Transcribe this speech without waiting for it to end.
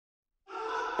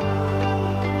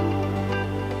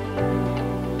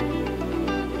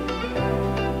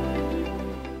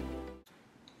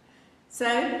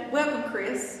So, welcome,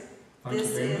 Chris. Thank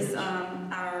This is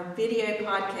our video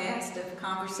podcast of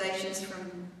conversations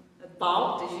from the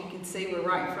vault. As you can see, we're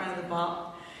right in front of the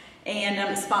vault. And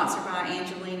it's sponsored by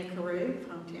Angelina, Corroo of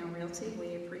HomeTowne Realty.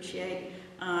 We appreciate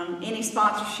any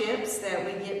sponsorships that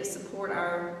we get to support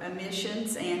our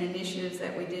missions and initiatives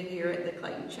that we do here at the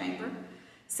Clayton Chamber.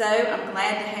 So, I'm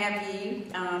glad to have you.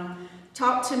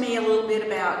 Talk to me a little bit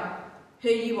about who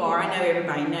you are. I know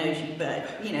everybody knows you,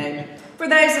 but, you know, for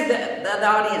those of the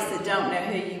audience that don't know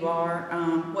who you are,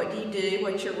 what do you do,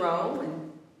 what's your role,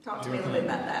 and talk to me a little bit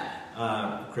about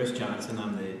that. Chris Johnston,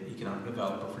 I'm the economic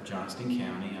developer for Johnston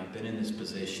County. I've been in this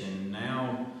position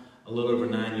now a little over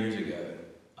 9 years ago.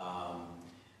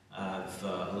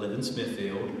 I live in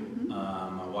Smithfield.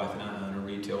 My wife and I own a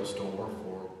retail store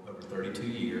for over 32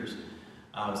 years.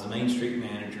 I was the Main Street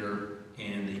manager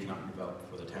and the economic developer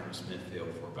for the town of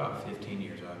Smithfield for about 15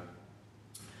 years.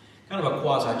 Kind of a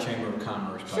quasi-chamber of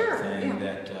commerce type thing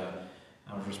that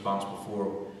I was responsible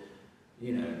for,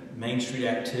 you know, Main Street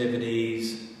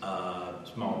activities,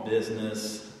 small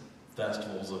business,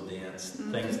 festivals, events,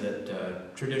 things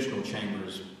that traditional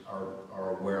chambers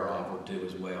are aware of or do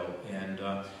as well. And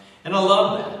I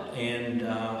love that, and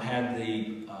had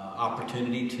the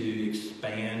opportunity to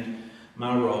expand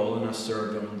my role, and I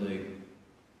served on the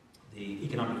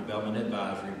Economic Development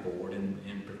Advisory Board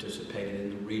and participated in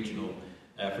the regional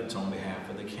efforts on behalf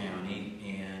of the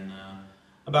county. And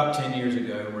about 10 years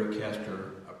ago, Rick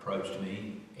Kester approached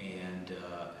me and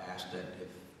asked that if,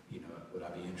 you know, would I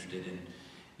be interested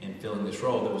in filling this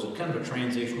role. There was a kind of a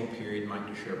transitional period. Mike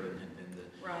DeShervin had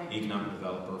been the economic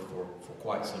developer for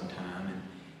quite some time,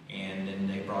 and then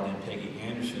they brought in Peggy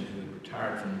Anderson, who had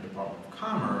retired from the Department of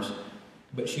Commerce,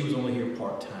 but she was only here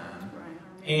part-time.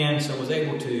 And so was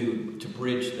able to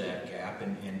bridge that gap,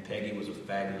 and Peggy was a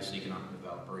fabulous economic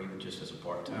developer, even just as a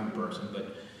part-time person.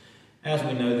 But as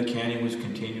we know, the county was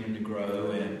continuing to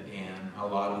grow, and a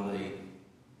lot of the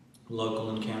local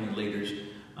and county leaders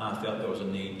felt there was a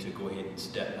need to go ahead and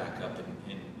step back up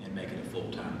and make it a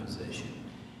full-time position.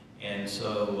 And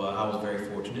so I was very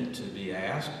fortunate to be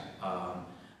asked.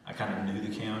 I kind of knew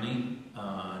the county,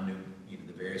 knew, you know,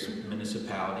 the various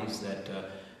municipalities that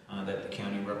the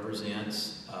county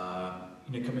represents.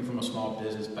 You know, coming from a small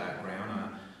business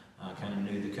background, I kind of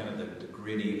knew the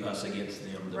gritty us against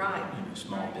them, you know,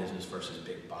 small business versus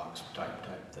big box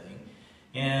type thing,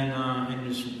 and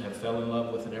just have fell in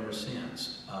love with it ever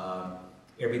since.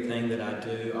 Everything that I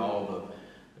do, all the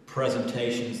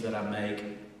presentations that I make,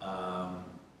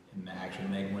 and I actually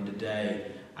made one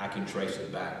today, I can trace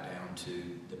it back down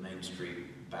to the Main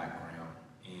Street background.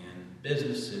 And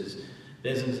business is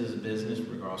a business,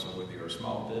 regardless of whether you're a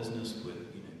small business with,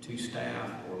 you know, 2 staff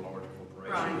or a large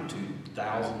corporation with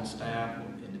 2,000 staff or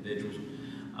individuals.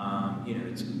 You know,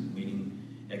 it's meeting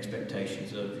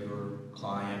expectations of your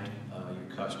client,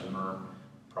 your customer,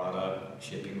 product,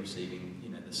 shipping, receiving, you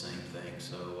know, the same thing.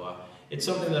 So it's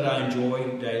something that I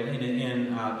enjoy daily,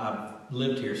 and I've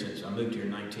lived here since I moved here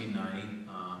in 1990.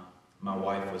 My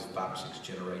wife was 5 or 6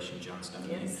 generation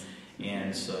Johnstonian,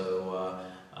 and so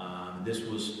this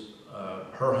was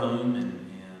her home, and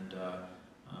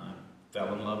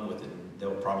fell in love with it.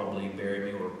 They'll probably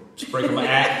bury me or sprinkle my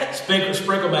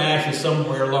ashes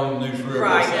somewhere along the News River.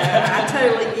 Right, I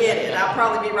totally get it. I'll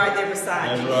probably be right there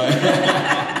beside you. That's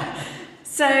right.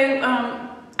 So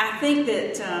I think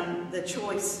that the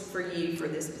choice for you for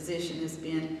this position has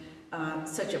been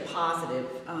such a positive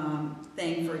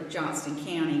thing for Johnston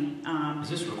County. Is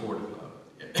this recorded?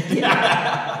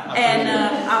 Yeah. And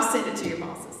I'll send it to your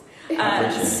bosses.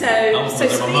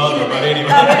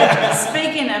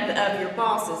 Speaking of your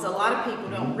bosses, a lot of people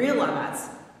don't realize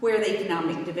where the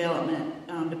economic development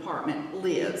department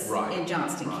lives in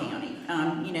Johnston County.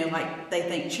 You know, like they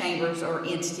think chambers are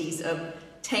entities of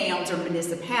towns or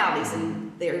municipalities,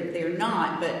 and they're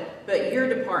not. But your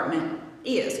department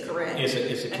is, correct?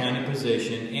 It's a county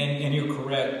position, and you're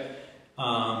correct.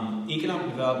 Economic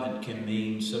development can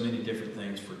mean so many different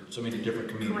things for so many different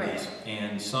communities,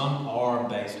 and some are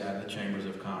based out of the chambers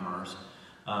of commerce,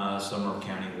 some are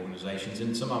county organizations,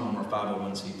 and some of them are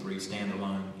 501c3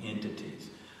 standalone entities.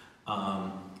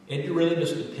 It really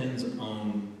just depends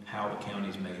on how the county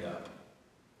is made up.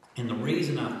 And the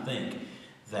reason I think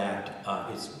that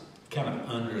it's kind of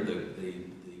under the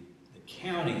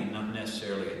county and not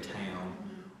necessarily a town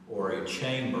or a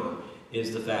chamber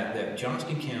is the fact that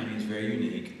Johnston County is very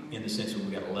unique in the sense that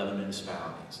we've got 11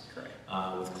 municipalities,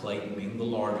 with Clayton being the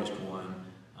largest one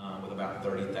with about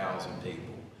 30,000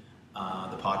 people.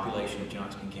 The population of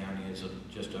Johnston County is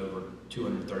just over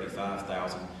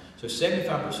 235,000. So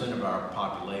 75% of our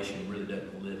population really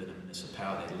doesn't live in a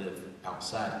municipality. They live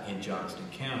outside in Johnston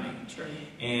County. True.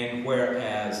 And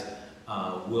whereas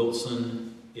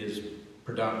Wilson is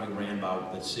predominantly ran by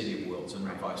the city of Wilson,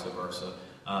 and vice versa.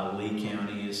 Lee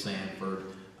County is Sanford.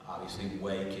 Obviously,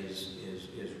 Wake is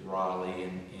Raleigh,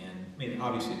 and I mean,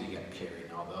 obviously they got Cary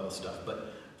and all the other stuff,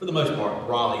 but for the most part,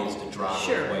 Raleigh is the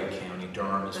driver of Wake County.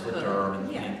 Durham is for Durham,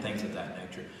 and things of that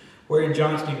nature. Where in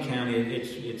Johnston County,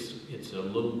 it's a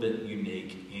little bit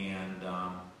unique,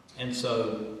 and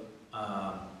so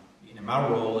you know, my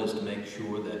role is to make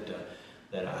sure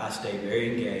that I stay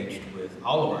very engaged with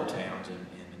all of our towns and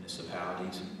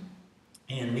municipalities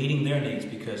and meeting their needs,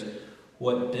 because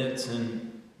what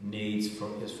Denton needs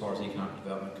as far as economic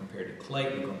development compared to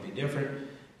Clayton are going to be different,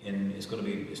 and it's not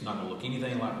going to look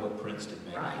anything like what Princeton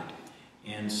may need.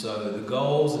 And so the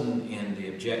goals and the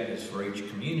objectives for each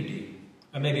community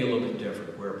are maybe a little bit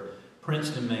different, where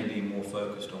Princeton may be more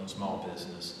focused on small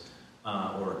business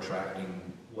or attracting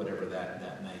whatever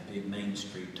that may be, Main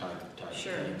Street type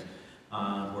things,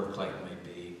 where Clayton may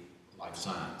be life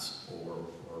science or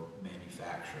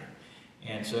manufacturing.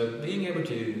 And so being able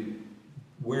to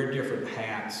wear different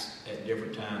hats at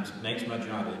different times makes my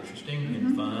job interesting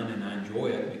and fun, and I enjoy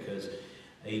it because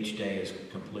each day is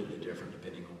completely different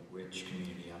depending on which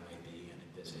community I may be in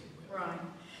and visiting with. Right.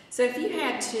 So if you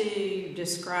had to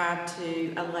describe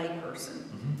to a layperson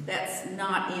that's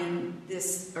not in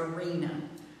this arena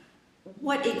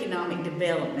what economic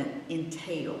development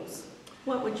entails,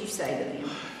 what would you say to them?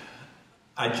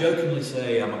 I jokingly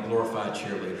say I'm a glorified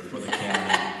cheerleader for the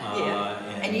county.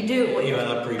 And you do it well. Yeah,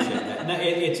 I appreciate that. No,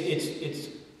 it's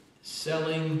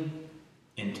selling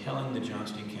and telling the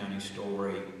Johnston County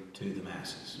story to the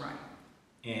masses. Right.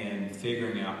 And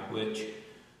figuring out which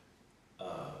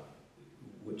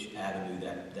avenue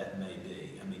that may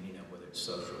be. I mean, you know, whether it's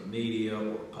social media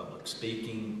or public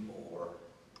speaking or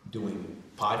doing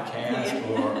podcasts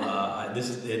or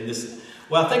this.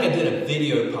 Well, I think I did a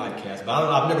video podcast, but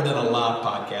I've never done a live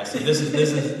podcast, so this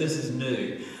is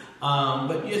new.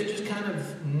 But just kind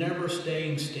of never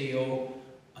staying still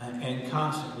and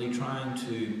constantly trying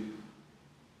to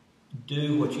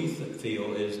do what you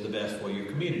feel is the best for your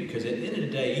community. Because at the end of the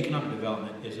day, economic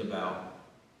development is about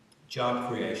job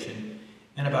creation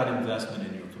and about investment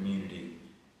in your community,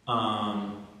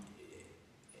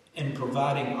 and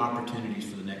providing opportunities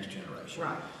for the next generation.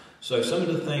 Right. So some of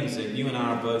the things that you and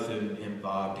I are both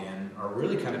involved in are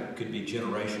really kind of could be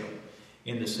generational,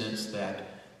 in the sense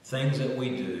that things that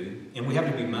we do, and we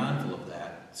have to be mindful of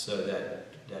that, so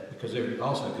that because there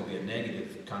also could be a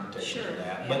negative connotation to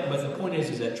that. But the point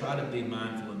is that try to be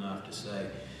mindful enough to say,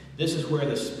 this is where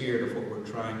the spirit of what we're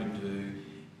trying to do,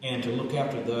 and to look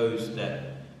after those that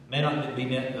may not be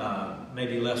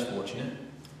maybe less fortunate,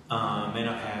 may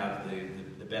not have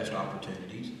the best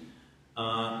opportunities,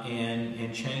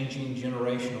 and changing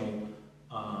generational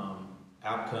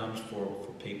outcomes for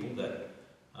people that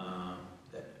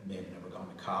may have never gone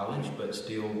to college, but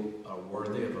still are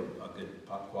worthy of a good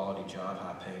quality job,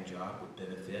 high-paying job with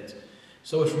benefits.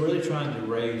 So it's really trying to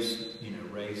raise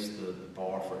the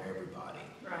bar for everybody,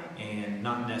 right, and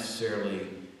not necessarily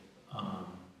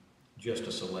just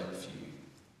a select few.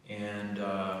 And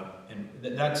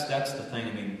that's the thing.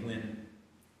 I mean, when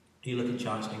you look at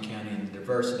Johnston County and the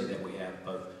diversity that we have,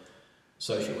 both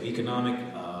socioeconomic,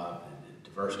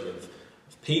 diversity of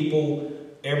people,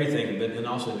 everything, but then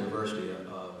also diversity of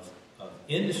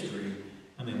industry.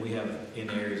 I mean, we have in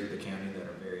areas of the county that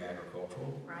are very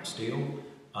agricultural still,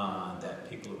 that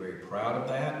people are very proud of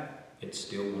that. It's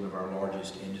still one of our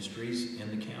largest industries in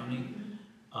the county.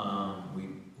 We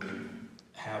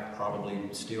have probably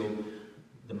still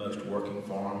the most working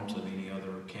farms of any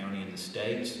other county in the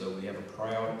state, so we have a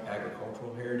proud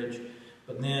agricultural heritage.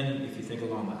 But then if you think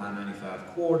along the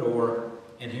I-95 corridor,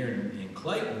 and here in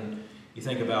Clayton, you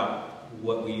think about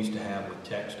what we used to have with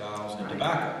textiles and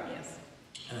tobacco. Yes.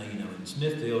 You know, in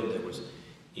Smithfield there was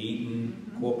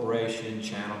Eaton Corporation,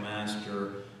 Channel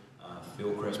Master,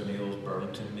 Fieldcrest Mills,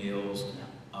 Burlington Mills,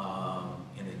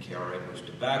 and then KRA was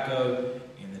tobacco,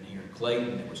 and then here in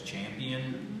Clayton it was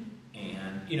Champion.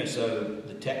 And, you know, so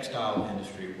the textile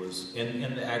industry was, and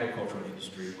the agricultural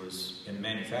industry was, and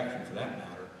manufacturing for that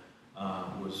matter,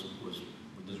 was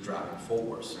the driving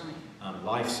force. Right.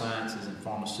 Life sciences and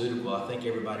pharmaceutical, I think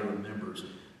everybody remembers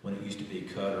when it used to be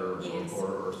Cutter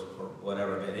or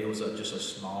whatever, but it was just a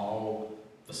small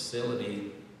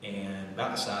facility and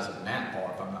about the size of a Nat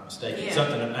bar, if I'm not mistaken. Yeah.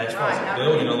 Something as far as a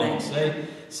building along, say,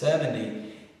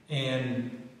 70.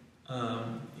 And,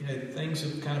 you know, things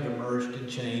have kind of emerged and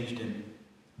changed, and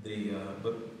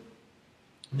but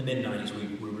in the mid-90s,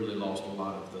 we really lost a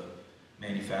lot of the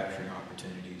manufacturing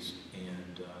opportunities,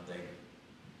 and they,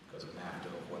 because of NAFTA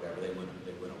or whatever, they went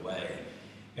away.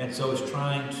 And so it's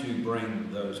trying to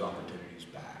bring those opportunities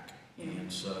back. Yeah.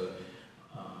 And so,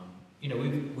 you know,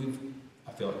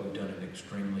 I feel like we've done an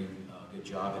extremely good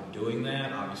job in doing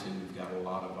that. Obviously, we've got a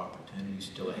lot of opportunities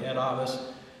still ahead of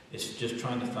us. It's just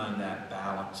trying to find that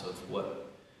balance of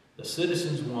what the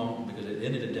citizens want, because at the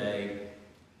end of the day,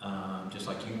 just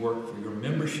like you work for your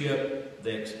membership,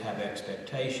 they have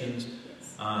expectations.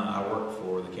 Yes. I work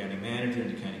for the county manager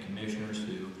and the county commissioners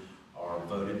who are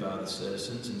voted by the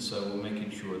citizens, and so we're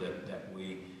making sure that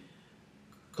we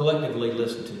collectively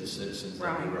listen to the citizens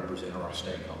that we represent, or our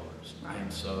stakeholders. Right.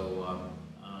 And so,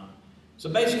 so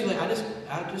basically, I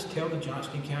just tell the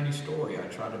Johnston County story. We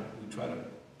try to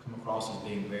come across as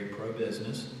being very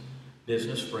pro-business,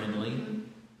 business friendly,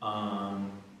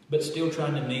 but still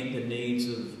trying to meet the needs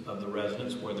of the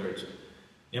residents, whether it's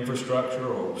infrastructure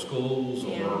or schools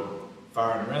or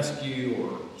fire and rescue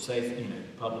or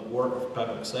public work,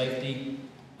 public safety.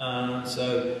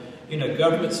 So, you know,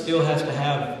 government still has to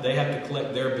they have to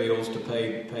collect their bills to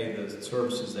pay the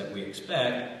services that we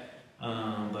expect.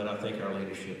 But I think our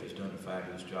leadership has done a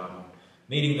fabulous job of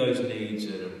meeting those needs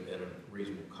at a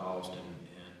reasonable cost and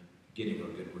getting a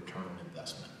good return on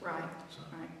investment. Right.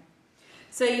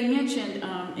 So you mentioned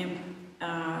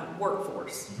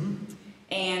workforce. Mm-hmm.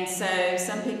 And so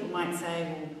some people might say,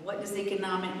 well, what does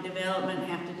economic development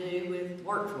have to do with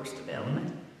workforce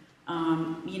development?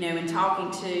 Mm-hmm. You know, in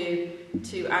talking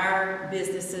to our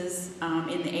businesses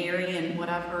in the area and what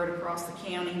I've heard across the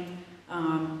county,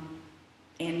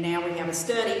 and now we have a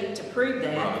study to prove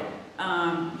that,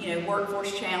 you know,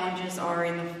 workforce challenges are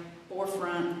in the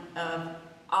forefront of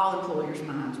all employers'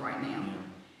 minds right now.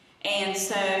 And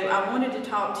so I wanted to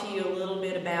talk to you a little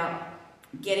bit about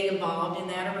getting involved in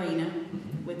that arena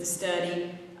with the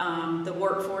study, the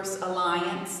Workforce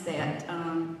Alliance that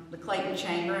the Clayton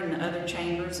Chamber and the other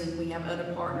chambers, and we have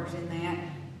other partners in that,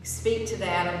 speak to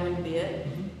that a little bit.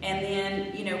 And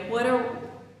then, you know, what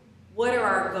are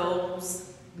our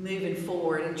goals moving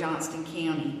forward in Johnston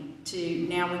County to,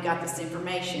 now we got this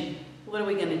information, what are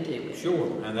we going to do with it?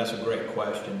 Sure, and that's a great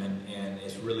question, and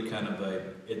it's really kind of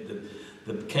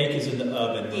the cake is in the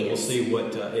oven, and we'll see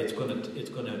what it's going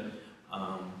to.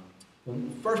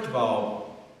 First of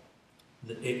all,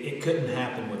 it couldn't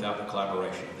happen without the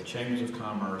collaboration of the Chambers of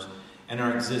Commerce and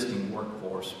our existing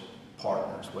workforce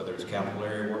partners, whether it's Capital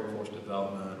Area Workforce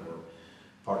Development or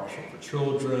Partnership for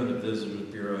Children, the Visitors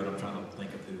Bureau, and I'm trying to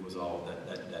think of who was all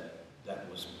that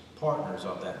was partners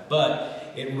of that.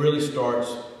 But it really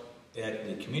starts at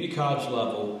the community college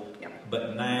level,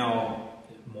 but now,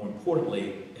 more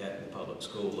importantly, at the public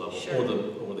school level,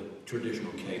 or the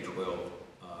traditional K-12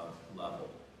 level,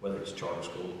 whether it's charter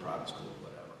school, private school,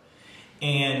 whatever,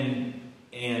 and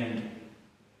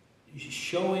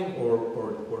showing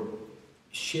or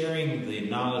sharing the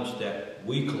knowledge that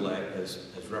we collect as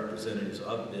representatives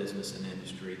of business and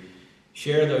industry,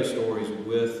 share those stories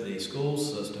with the school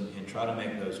system and try to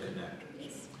make those connectors.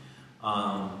 Yes.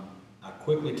 I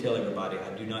quickly tell everybody I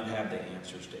do not have the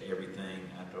answers to everything.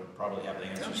 I don't probably have the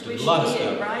answers to a lot of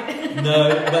stuff. Right?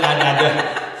 No,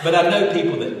 but I know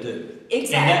people that do.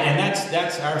 Exactly. And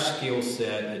that's our skill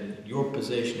set, and your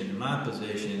position and my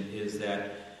position is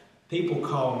that people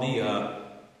call me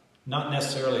up not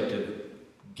necessarily to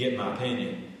get my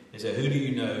opinion. They say, who do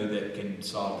you know that can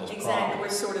solve this problem? Exactly. We're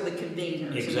sort of the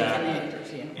conveners, the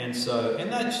connectors,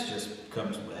 And that's just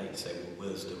comes with, I hate to say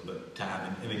wisdom, but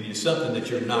time. I mean, it's something that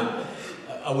you're not,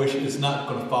 I wish it's not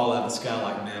going to fall out of the sky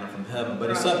like manna from heaven, but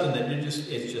it's something that it's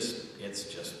just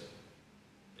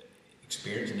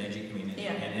experience and education,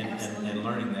 and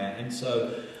learning that. And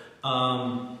so,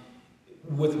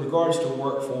 with regards to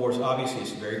workforce, obviously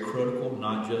it's very critical,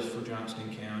 not just for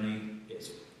Johnston County.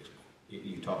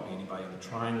 You talk to anybody in the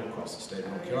Triangle across the state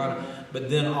of North Carolina, but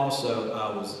then also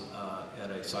I was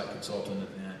at a site consultant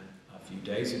event a few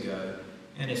days ago,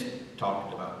 and it's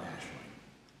talked about nationally.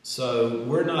 So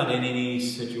we're not in any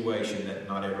situation that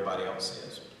not everybody else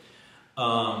is.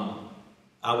 I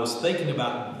was thinking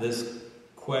about this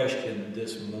question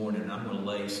this morning. I'm going to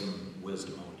lay some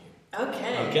wisdom on you.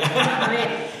 Okay.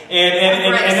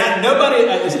 and nobody,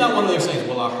 it's not one of those things,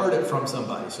 well, I heard it from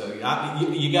somebody. So you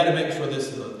got to make sure this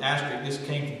is an asterisk. This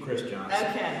came from Chris Johnson.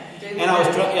 Okay. And I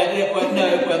was trying,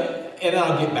 and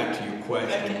I'll get back to your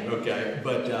question. Okay.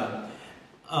 But,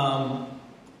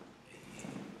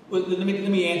 well, let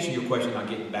me answer your question. I'll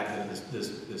get back to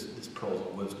this pearls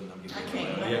of wisdom I'm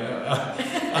giving you.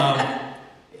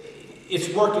 It's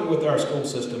working with our school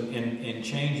system in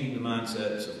changing the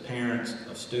mindsets of parents,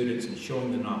 of students, and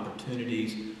showing them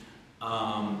opportunities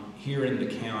here in the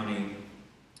county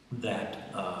that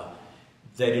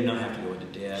they do not have to go into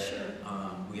debt. Sure.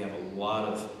 We have a lot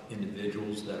of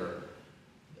individuals that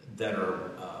are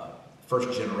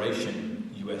first generation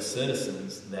U.S.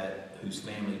 citizens whose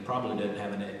family probably doesn't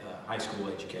have a high school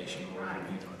education or a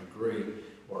degree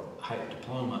or a high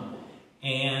diploma.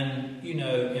 And,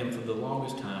 and for the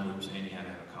longest time we were saying you had to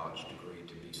have a college degree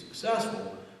to be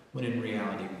successful, when in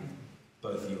reality,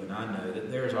 both you and I know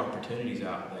that there's opportunities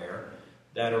out there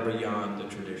that are beyond the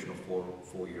traditional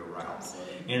four-year route.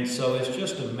 And so it's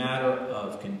just a matter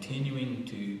of continuing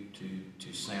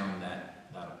to sound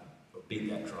beat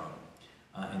that drum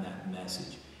and that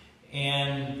message.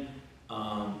 And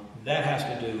that has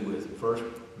to do with, first,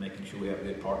 making sure we have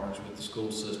good partners with the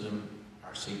school system,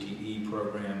 our CTE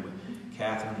program with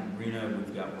Catherine and Reno.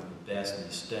 We've got one of the best in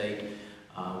the state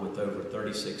with over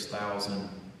 36,000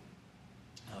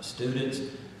 students.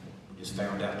 We just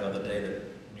found out the other day that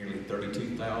nearly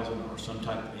 32,000 or some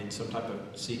type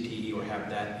of CTE or have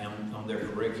that on their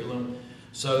curriculum.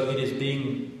 So it is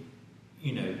being,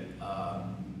 the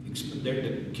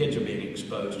kids are being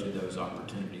exposed to those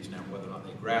opportunities now, whether or not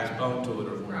they grasp onto it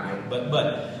or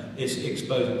but it's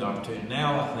exposing the opportunity.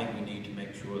 Now I think we need to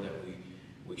make sure that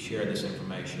we share this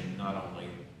information not only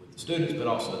with the students but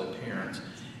also the parents,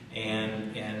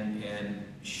 and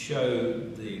show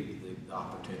the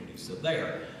opportunities that are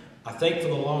there. I think for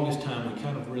the longest time we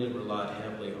kind of really relied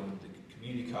heavily on the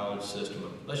community college system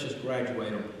of let's just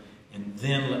graduate them and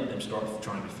then let them start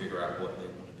trying to figure out what they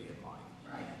want to be in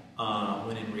life.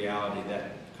 When in reality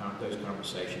those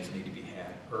conversations need to be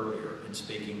had earlier, and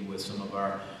speaking with some of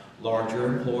our larger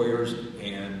employers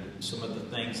and some of the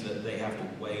things that they have to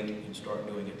wait and start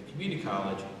doing at the community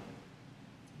college,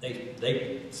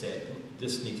 they said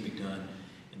this needs to be done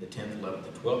in the 10th, 11th,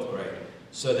 and 12th grade,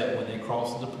 so that when they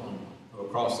cross the diploma or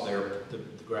cross the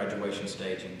graduation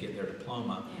stage and get their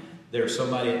diploma, there's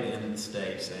somebody at the end of the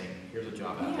stage saying, here's a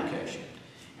job application.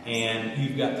 And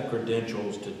you've got the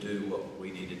credentials to do what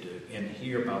we need to do. And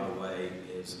here, by the way,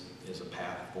 is a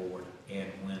path forward. And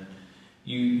when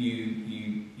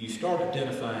you start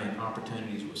identifying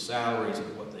opportunities with salaries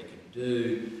and what they can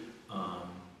do,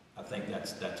 I think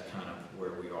that's kind of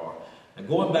where we are. Now,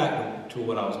 going back to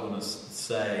what I was going to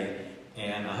say,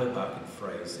 and I hope I can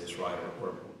phrase this right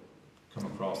or come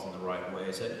across in the right way,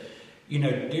 is that,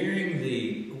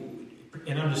 during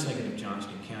and I'm just thinking of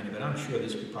Johnston County, but I'm sure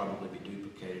this could probably be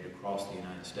duplicated across the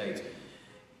United States.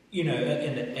 In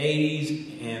the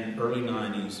 80s and early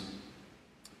 90s,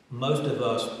 most of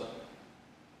us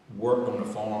worked on a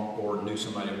farm or knew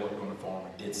somebody who worked on a farm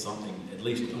and did something, at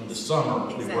least in the summer,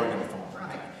 we worked on a farm.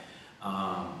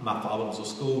 My father was a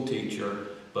school teacher,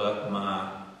 but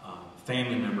my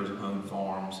family members owned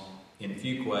farms in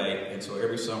Fuquay, and so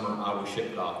every summer I was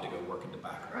shipped off to go work in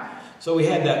tobacco. So we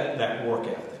had that work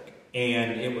ethic,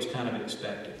 and it was kind of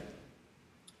expected.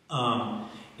 And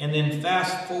then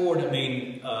fast forward, and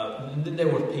then there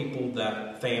were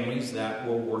families that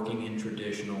were working in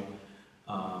traditional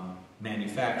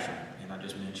manufacturing, and I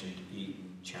just mentioned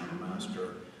Eaton,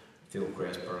 Chandlermaster,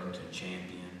 Fieldcrest, Burlington,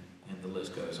 Champion, and the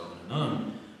list goes on and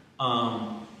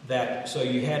on. So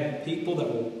you had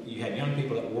young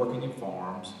people that were working in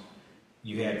farms,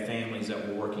 you had families that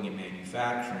were working in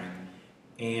manufacturing,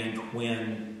 and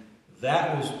when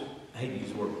that was, I hate to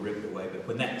use the word ripped away, but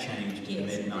when that changed in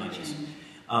the mid-90s,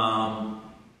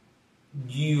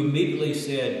 you immediately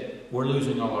said, we're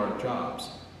losing all our jobs.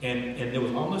 And there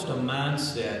was almost a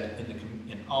mindset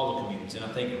in all the communities, and I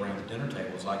think around the dinner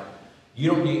table, was like, you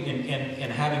don't need,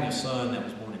 and having a son that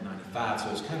was born in 95,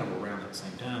 so it's kind of around at the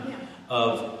same time,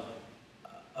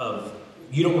 of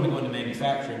you don't want to go into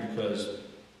manufacturing because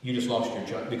you just lost your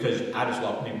job, because I just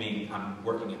lost, I'm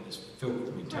working at this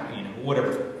field,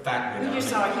 whatever factory. You just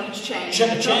saw a huge change.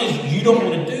 You don't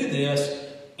want to do this,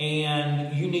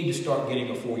 and you need to start getting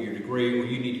a 4-year degree, or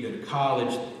you need to go to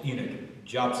college,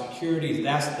 job security,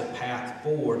 that's the path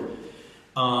forward.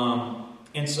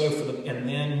 And so and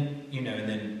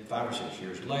then 5 or 6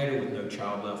 years later, with No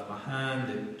Child Left Behind,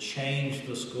 that changed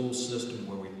the school system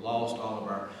where we lost all of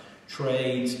our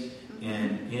trades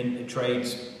and in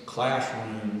trades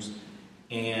classrooms,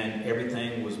 and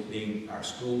everything was our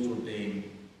schools were being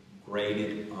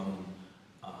graded on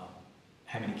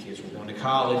how many kids were going to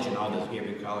college and all this,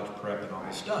 every college prep and all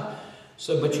this stuff.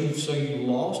 So you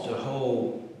lost a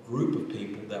whole group of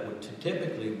people that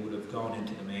typically would have gone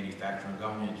into the manufacturing,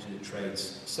 gone into the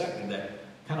trades sector, that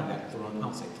kind of got thrown, I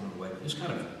don't say thrown away, but just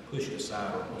kind of pushed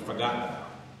aside or forgotten about.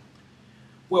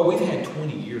 Well, we've had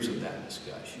 20 years of that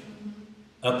discussion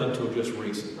up until just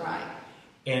recently.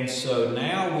 And so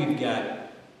now we've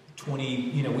got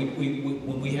 20,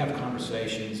 when we have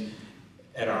conversations,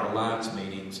 at our alliance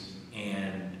meetings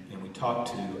and we talk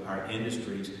to our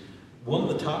industries, one of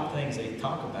the top things they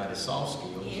talk about is soft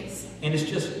skills. Yes. And it's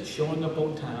just showing up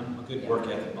on time, a good work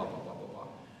ethic, blah, blah, blah, blah, blah.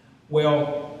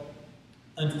 Well,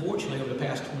 unfortunately, over the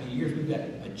past 20 years, we've got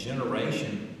a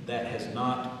generation that has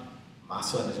not, my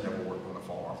son has never worked on a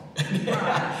farm.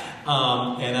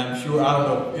 And I'm sure, I don't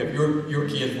know if your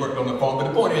kids worked on the farm, but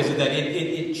the point is that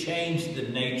it changed the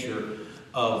nature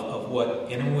of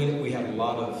what, and we had a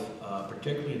lot of,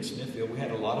 particularly in Smithfield, we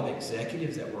had a lot of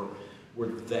executives that were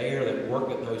there, that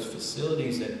worked at those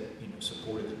facilities that,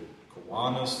 supported the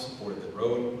Kiwanis, supported the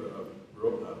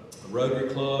Rotary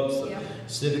clubs, the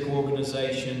civic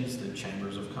organizations, the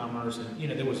chambers of commerce,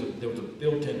 and there was a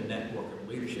built-in network of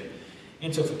leadership.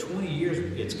 And so for 20 years,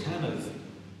 it's kind of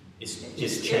it's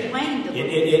changed. It waned a little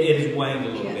bit. It has waned a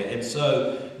little bit. And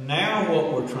so now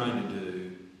what we're trying to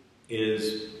do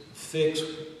is fix.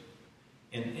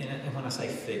 And when I say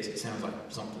fix, it sounds like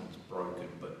something's broken,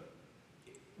 but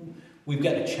we've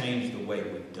got to change the way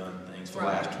we've done things for the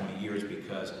last 20 years,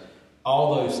 because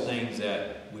all those things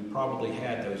that we probably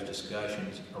had those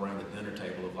discussions around the dinner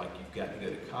table of, like, you've got to go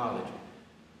to college,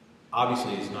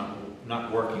 obviously it's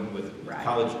not working with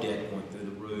college debt going through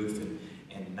the roof,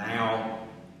 and now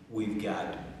we've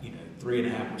got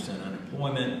 3.5%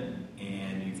 unemployment,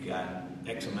 and you've got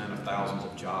X amount of thousands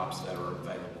of jobs that are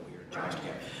available here in Johnston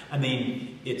County. I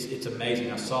mean, it's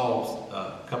amazing. I saw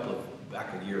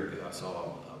back a year ago, I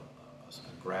saw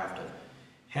a graph of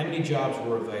how many jobs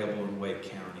were available in Wake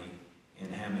County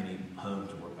and how many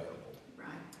homes were available. Right.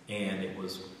 And it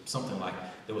was something like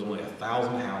there was only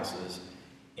 1,000 houses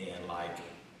and like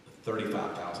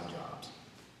 35,000 jobs,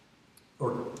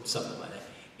 or something like that.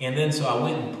 And then so I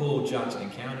went and pulled Johnston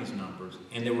County's numbers,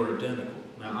 and they were identical.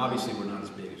 Now, obviously, we're not as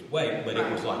big as Wake, but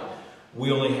it was like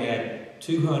we only had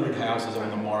 200 houses on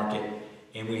the market,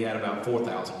 and we had about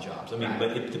 4,000 jobs. I mean,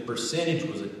 but the percentage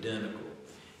was identical.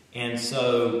 And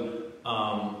so,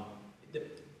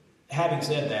 having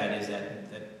said that, is that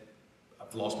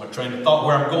I've lost my train of thought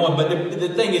where I'm going. But the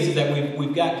thing is that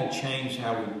we've got to change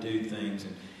how we do things,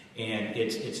 and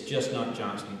it's just not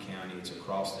Johnston County; it's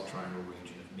across the Triangle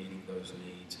region of meeting those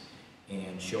needs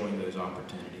and showing those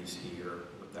opportunities here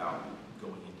without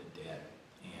going into debt.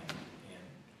 And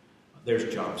there's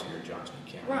jobs here in Johnston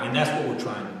County, and that's what we're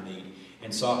trying to meet.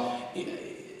 And so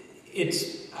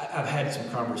I've had some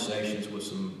conversations with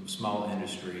some small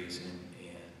industries, and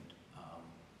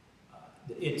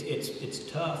it's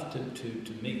tough to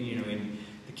meet. In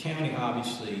the county,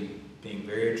 obviously being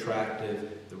very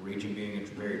attractive, the region being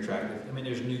very attractive. I mean,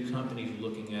 there's new companies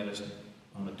looking at us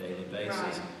on a daily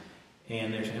basis,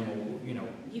 and there's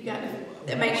you got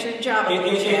that makes your job a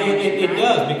little challenging. It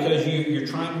does, because you're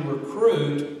trying to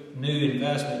recruit new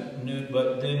investment,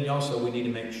 but then also we need to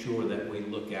make sure that we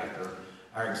look after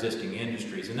our existing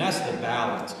industries, and that's the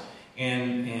balance.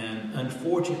 And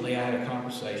unfortunately, I had a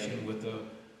conversation with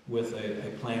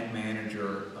a plant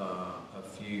manager a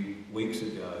few weeks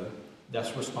ago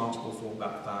that's responsible for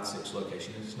about 5-6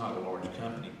 locations. It's not a large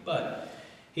company, but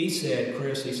he said,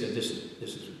 Chris, this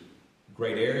is a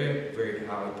great area, very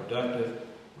highly productive.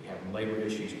 We have labor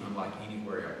issues unlike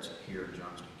anywhere else here in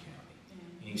Johnston County.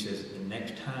 And he says the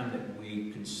next time that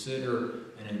we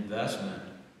consider an investment,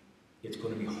 it's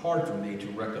going to be hard for me to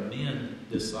recommend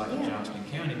this site in Johnston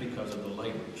County because of the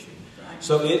labor issue. Right.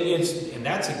 So and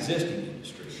that's existing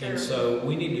industry. Sure. And so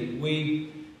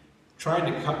we tried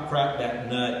to crack that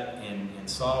nut and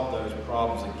solve those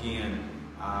problems. Again,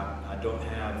 I don't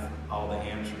have all the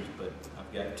answers, but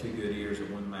I've got 2 good ears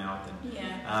and 1 mouth,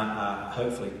 and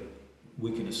hopefully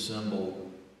we can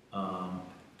assemble,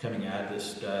 coming out of this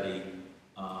study,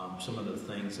 some of the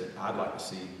things that I'd like to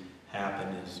see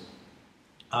happen is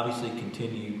obviously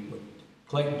continue what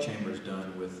Clayton Chamber's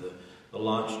done with the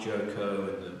Launch JOCO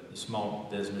and the small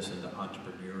business and the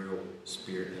entrepreneurial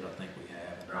spirit that I think we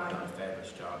have. And I've done a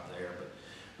fabulous job there.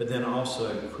 But then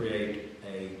also create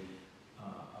a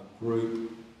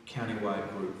group, countywide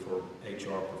group for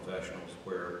HR professionals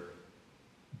where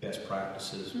best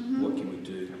practices, what can we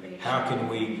do? How can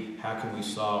we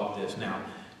solve this? Now,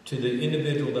 to the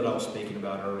individual that I was speaking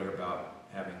about earlier about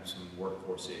having some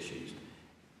workforce issues,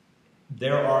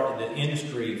 the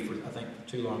industry, I think for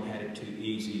too long had it too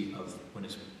easy of when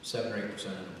it's 7 or 8%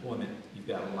 unemployment, you've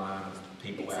got a line of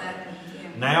people out.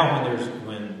 Yeah. Now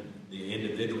when the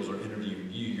individuals are interviewing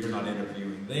you, you're not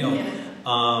interviewing them. Yeah.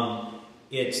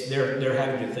 They're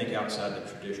having to think outside the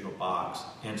traditional box,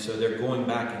 and so they're going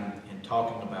back and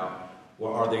talking about,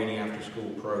 well, are there any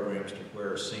after-school programs to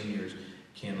where seniors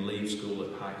can leave school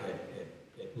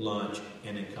at lunch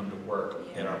and then come to work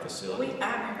at our facility?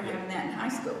 I remember having that in high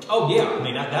school. Oh yeah, I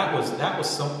mean that was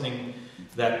something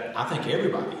that I think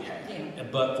everybody had. Yeah.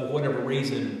 But for whatever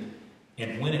reason,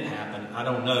 and when it happened, I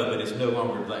don't know, but it's no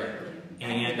longer there.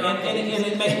 And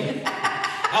it made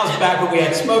I was back when we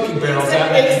had smoking barrels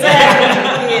out there.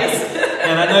 Exactly, yes.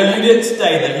 And I know you didn't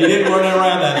stay there. You didn't run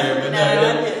around out there.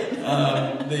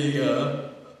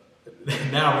 But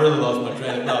now I really lost my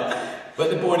train of thought.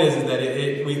 But the point is that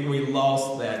we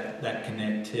lost that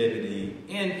connectivity.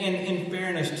 And in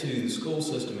fairness to the school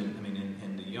system,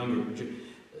 and the younger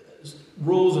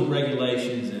rules and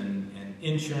regulations and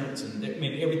insurance, and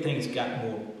everything's gotten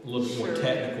a little bit more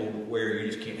technical, where you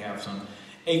just can't have some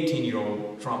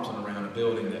 18-year-old tromping around a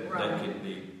building that could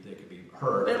be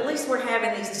hurt. But at least we're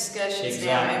having these discussions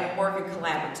now and working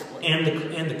collaboratively.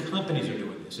 And the companies are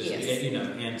doing this, yes.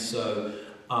 And so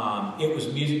it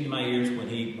was music to my ears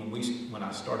when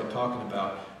I started talking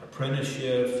about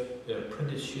apprenticeship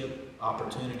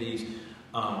opportunities,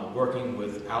 working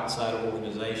with outside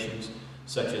organizations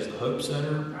such as the Hope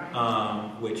Center,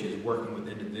 which is working with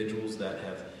individuals that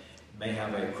may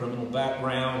have a criminal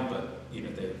background, but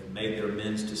they've made their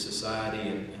amends to society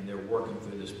and they're working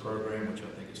through this program, which I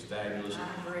think is fabulous.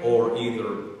 Or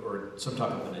some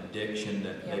type of an addiction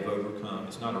that they've overcome.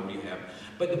 It's not a rehab.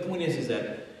 But the point is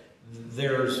that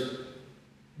there's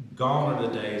gone are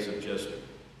the days of just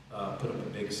put up a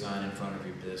big sign in front of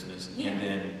your business and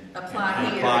then apply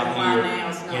here,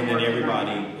 and then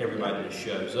everybody just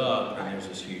shows up and there's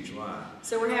this huge line.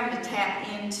 So we're having to tap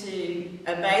into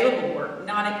available work,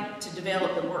 not to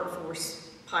develop the workforce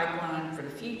pipeline for the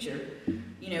future.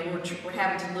 We're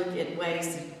having to look at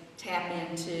ways to tap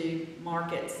into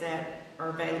markets that are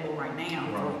available right now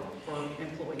for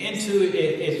employees. And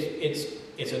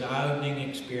it's an eye-opening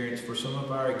experience for some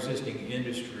of our existing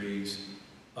industries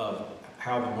of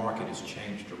how the market has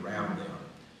changed around them,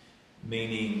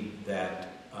 meaning that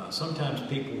sometimes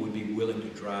people would be willing to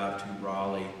drive to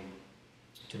Raleigh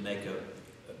to make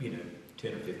 $10,000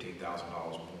 or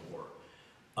 $15,000 more.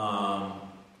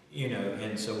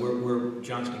 And so we're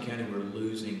Johnston County. We're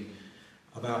losing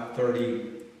about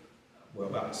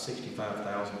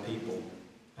 65,000 people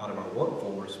out of our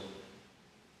workforce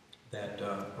that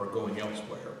are going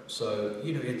elsewhere. So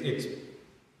it's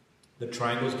the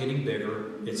triangle's getting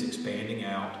bigger. It's expanding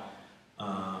out,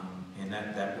 and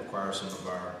that requires some of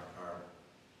our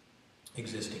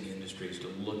existing industries to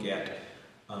look at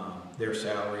their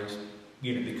salaries.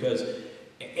 Because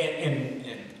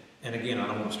and again, I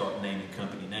don't want to start naming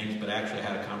company names, but I actually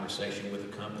had a conversation with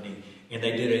a company, and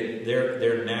they did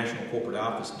their national corporate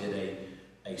office did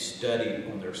a study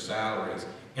on their salaries,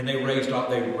 and they raised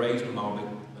them all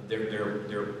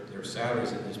their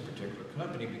salaries at this particular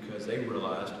company because they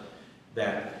realized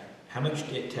that how much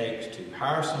it takes to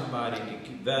hire somebody,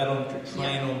 to vet them, to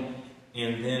train them,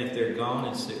 and then if they're gone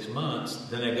in 6 months,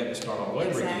 then they've got to start all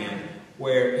over again.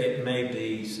 Where it may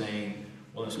be saying,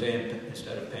 well, instead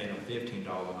of paying them $15 an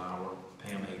hour,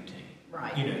 pay them $18.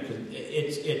 Right.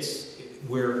 Because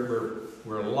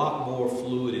we're a lot more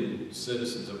fluid in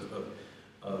citizens of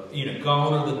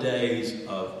gone are the days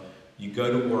of you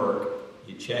go to work,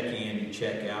 you check in, you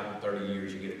check out, in 30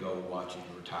 years you get to go watch and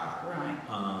retire. Right.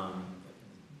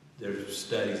 There's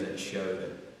studies that show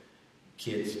that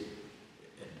kids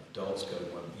and adults go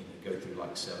through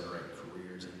like 7 or 8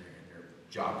 careers in their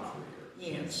job career.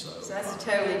 Yes. So that's a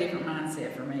totally different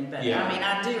mindset for me. But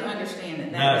I do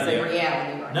understand that is a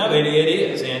reality right now. No, it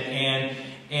is.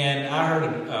 And I heard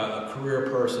a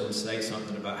career person say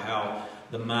something about how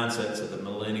the mindsets of the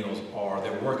millennials are.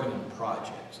 They're working on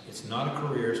projects. It's not a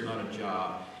career. It's not a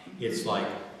job. It's like,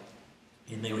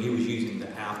 he was using the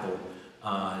Apple,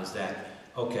 is that,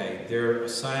 okay, they're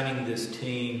assigning this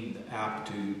team the app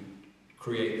to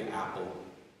create the Apple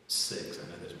 6. I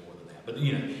know there's more than that. But,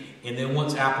 and then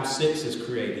once Apple 6 is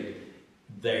created,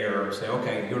 they're say,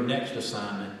 okay, your next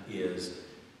assignment is,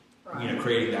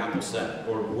 creating the Apple 7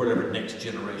 or whatever next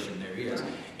generation there is.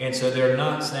 Right. And so they're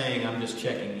not saying, I'm just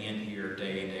checking in here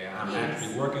day in, day out. I'm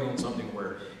actually working on something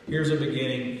where here's a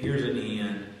beginning, here's an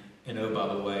end, and oh, by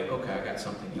the way, okay, I got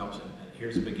something else, and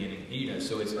here's a beginning.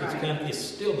 So it's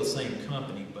still the same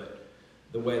company, but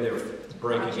the way they're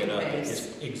breaking it up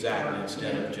is instead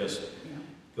of just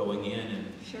going in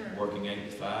and working 8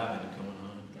 to 5 and going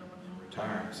home and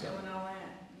retiring. Doing all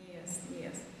that, yes.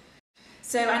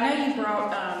 So I know you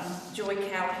brought Joy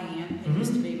Callahan, who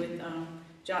used to be with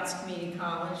Johnston Community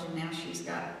College, and now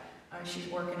she's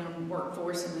working on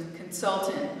workforce in a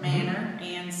consultant manner,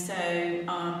 and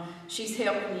so she's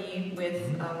helping you with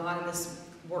a lot of this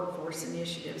workforce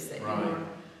initiatives that you're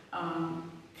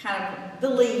kind of the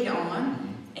lead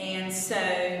on, and so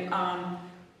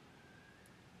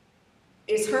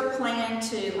is her plan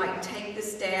to take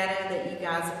this data that you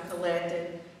guys have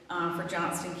collected for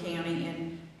Johnston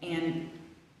County, and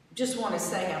just want to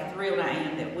say how thrilled I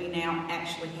am that we now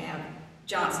actually have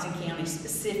Johnston County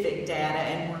specific data,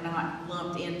 and we're not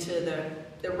lumped into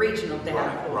the regional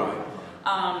data.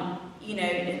 Right. You know,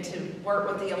 and to work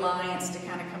with the Alliance to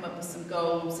kind of come up with some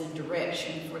goals and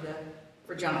direction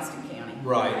for Johnston County.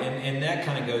 Right, and that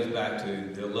kind of goes back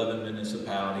to the 11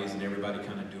 municipalities and everybody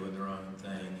kind of doing their own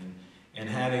thing. And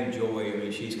having Joy, I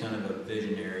mean, she's kind of a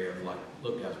visionary of like,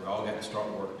 look guys, we all got to start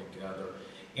working together.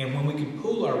 And when we can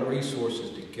pool our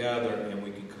resources together and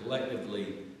we can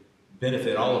collectively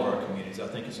benefit all of our communities, I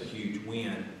think it's a huge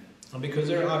win. And because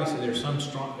there's some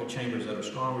chambers that are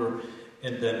stronger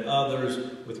than others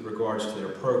with regards to their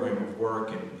program of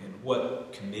work and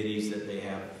what committees that they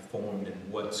have formed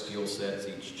and what skill sets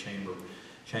each chamber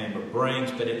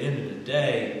brings. But at the end of the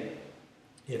day,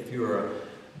 if you're a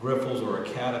Griffles or a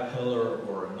Caterpillar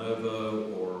or a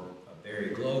Novo or a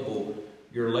Berry Global,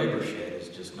 your labor shed is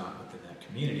just not within that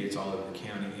community. It's all over the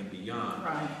county and beyond.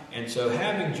 Right. And so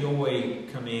having Joy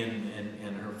come in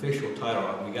and her official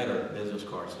title, we got her business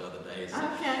cards the other day.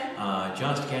 Okay.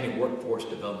 Johnston County Workforce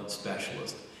Development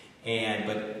Specialist.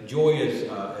 But Joy has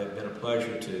been a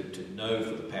pleasure to know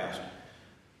for the past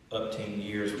up 10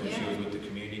 years when she was with the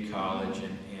community college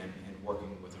and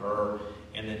working with her.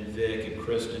 And then Vic and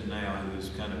Kristen now, who has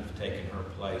kind of taken her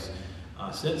place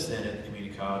since then at the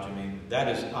community college. I mean, that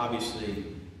is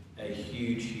obviously a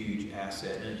huge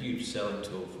asset and a huge selling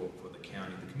tool for the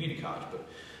county, the community college.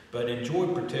 But in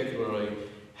Joy particularly,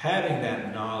 having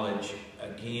that knowledge,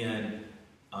 again,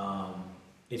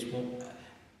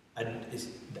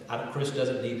 Chris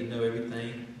doesn't need to know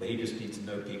everything, but he just needs to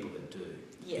know people that do.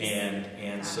 Yes.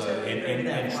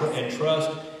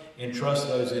 And trust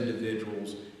those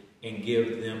individuals and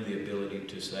give them the ability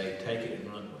to say, take it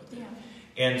and run with it. Yeah.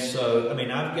 And so, I mean,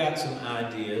 I've got some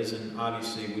ideas, and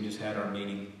obviously we just had our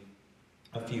meeting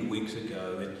a few weeks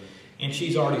ago, and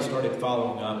she's already started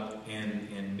following up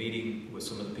and meeting with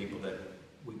some of the people that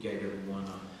we gave everyone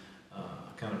a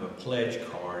kind of a pledge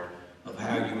card of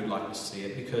how you would like to see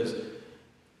it, because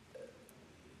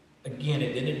again,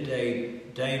 at the end of the day,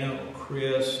 Dana or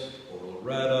Chris or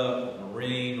Loretta or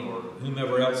Maureen or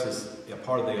whomever else is a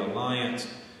part of the Alliance,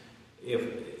 if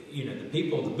you know the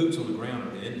people, the boots on the ground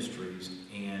are the industries,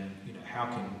 and you know how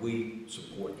can we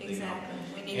support them? Exactly.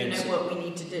 We need to know what we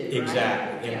need to do.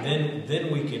 Exactly, right? And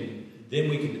then we can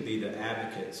be the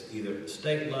advocates either at the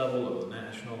state level or the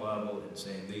national level and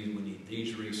saying we need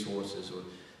these resources, or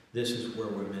this is where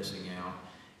we're missing out.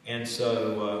 And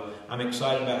so I'm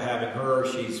excited about having her.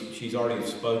 She's already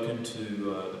spoken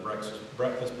to the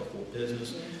breakfast before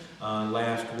business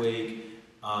last week.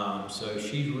 So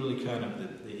she's really kind of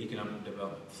the economic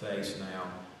development face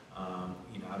now.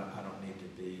 You know, I don't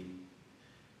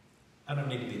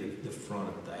need to be the front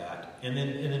of that. And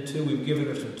then too, we've given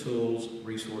her some tools,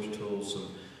 resource tools, some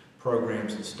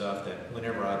programs and stuff that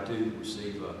whenever I do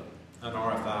receive an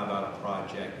RFI about a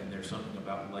project and there's something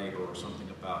about labor or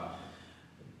something about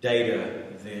data,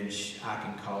 then I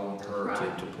can call on her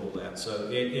to pull that. So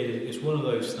it's one of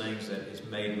those things that has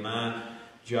made my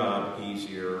job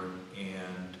easier,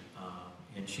 and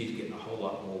she's getting a whole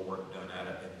lot more work done at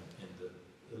it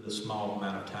in the small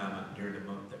amount of time during the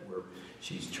month that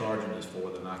she's charging us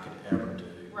for than I could ever do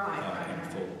in a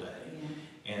full day.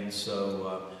 Yeah. And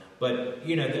so, but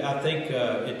you know, I think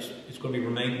it's going to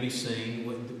remain to be seen.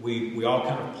 We all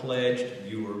kind of pledged.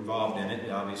 You were involved in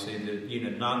it, obviously. That you know,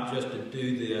 not just to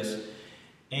do this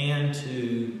and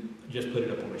to just put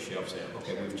it up on the shelf, saying,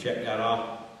 "Okay, we've checked that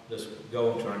off. Let's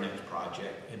go on to our next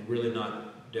project," and really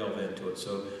not delve into it.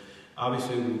 So,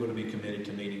 obviously, we're going to be committed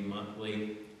to meeting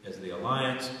monthly as the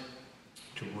Alliance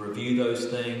to review those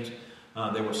things.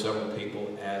 There were several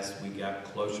people as we got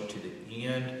closer to the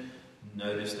end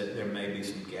noticed that there may be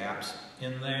some gaps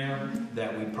in there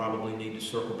that we probably need to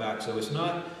circle back. So it's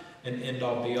not an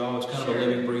end-all be-all. It's kind of a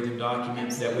living, breathing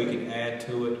document that we can add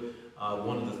to it.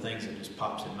 One of the things that just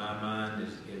pops in my mind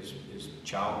is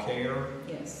child care.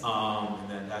 Yes. And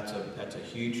then that's a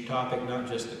huge topic, not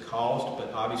just the cost,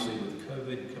 but obviously with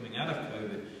COVID, coming out of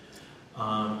COVID,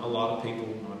 a lot of people,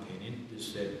 in my opinion,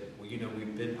 just said, well, you know,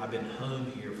 I've been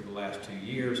home here for the last 2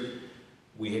 years.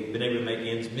 We have been able to make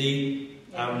ends meet.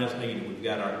 I don't necessarily, you know, we've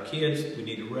got our kids we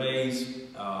need to raise.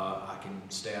 I can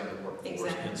stay out of the workforce.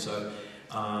 Exactly. And so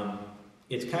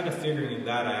it's kind of figuring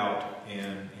that out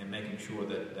and making sure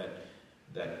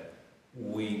that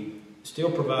we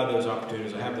still provide those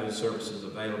opportunities, have those services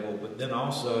available, but then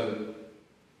also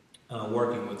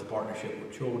working with the partnership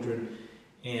with children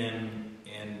and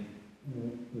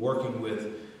working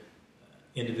with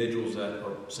individuals that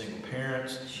are single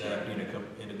parents, that you know,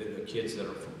 individual kids that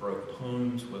are from broken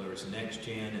homes, whether it's next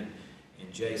gen and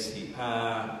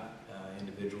JCI,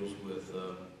 individuals with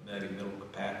maybe mental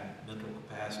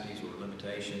capacities or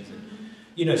limitations, and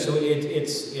so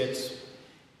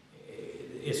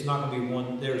it's not going to be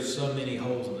one. There's so many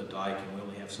holes in the dike, and we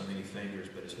only have so many fingers,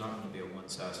 but it's not going to be a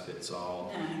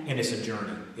one-size-fits-all. No. And it's a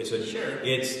journey. Sure.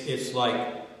 It's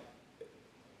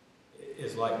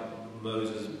like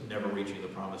Moses never reaching the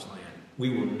promised land. We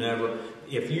will never.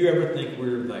 If you ever think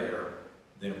we're there,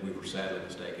 then we were sadly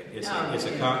mistaken. It's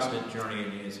a constant journey,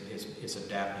 and it's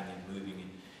adapting and moving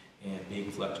and being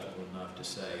flexible enough to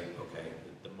say, okay,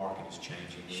 the market is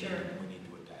changing. We need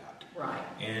to adapt. Right.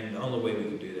 And the only way we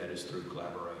can do that is through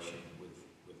collaboration with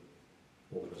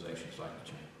organizations like the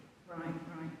Chamber. Right.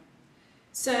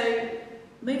 So,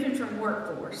 moving from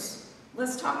workforce,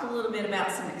 let's talk a little bit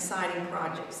about some exciting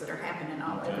projects that are happening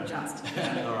all over Johnston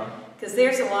County. All right. Because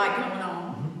there's a lot going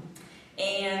on.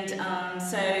 And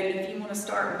so if you want to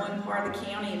start in one part of the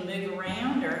county and move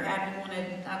around, or how do you want to,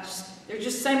 there's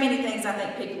just so many things I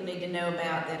think people need to know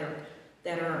about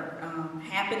that are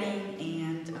happening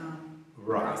and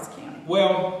across the county.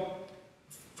 Well,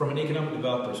 from an economic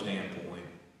developer standpoint,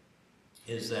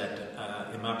 is that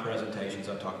in my presentations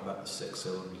I talk about the 6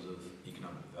 cylinders of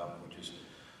economic development, which is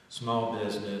small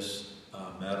business,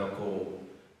 medical,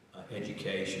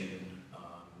 education,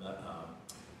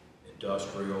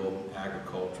 industrial,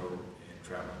 agricultural, and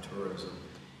travel and tourism.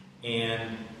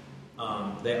 And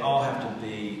they all have to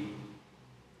be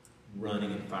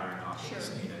running and firing off,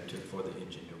 for the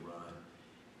engine to run.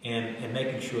 And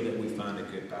making sure that we find a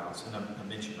good balance. And I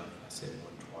mentioned, I said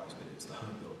one twice, but it's the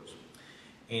home builders.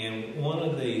 And one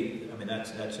of the,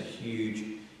 that's a huge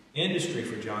industry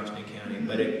for Johnston County,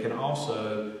 but it can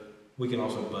also, we can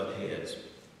also butt heads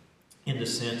in the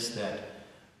sense that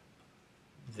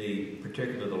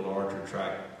particularly the larger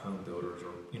tract home builders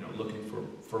are, looking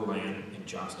for land in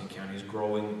Johnston County is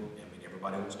growing.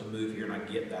 Everybody wants to move here, and I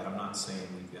get that. I'm not saying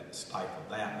we've got to stifle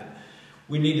that, but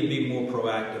we need to be more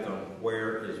proactive on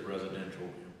where is residential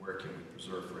and where can we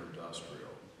preserve for industrial.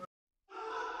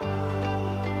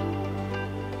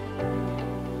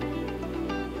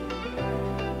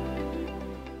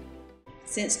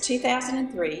 Since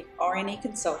 2003, R&E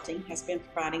Consulting has been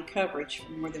providing coverage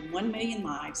for more than 1 million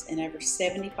lives and over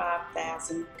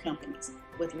 75,000 companies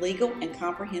with legal and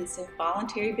comprehensive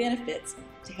voluntary benefits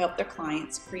to help their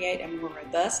clients create a more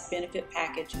robust benefit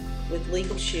package with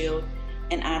Legal Shield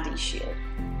and ID Shield.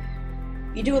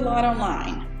 You do a lot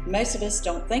online. Most of us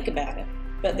don't think about it,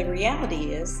 but the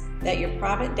reality is that your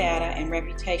private data and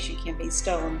reputation can be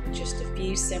stolen with just a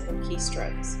few simple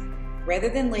keystrokes. Rather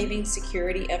than leaving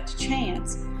security up to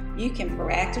chance, you can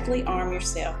proactively arm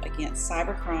yourself against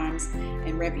cyber crimes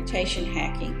and reputation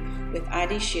hacking with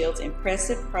ID Shield's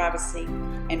impressive privacy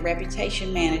and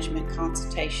reputation management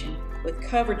consultation with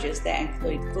coverages that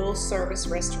include full service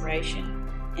restoration,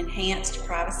 enhanced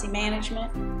privacy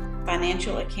management,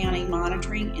 financial accounting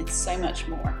monitoring, and so much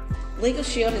more. Legal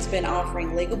Shield has been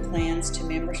offering legal plans to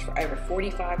members for over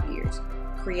 45 years,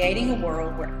 creating a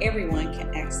world where everyone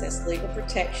can access legal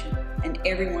protection and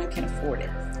everyone can afford it.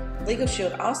 Legal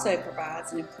Shield also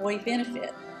provides an employee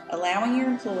benefit, allowing your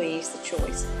employees the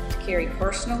choice to carry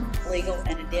personal, legal,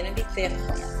 and identity theft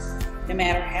plans. No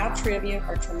matter how trivial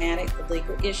or traumatic the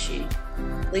legal issue,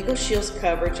 Legal Shield's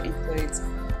coverage includes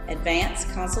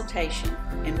advanced consultation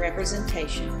and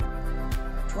representation,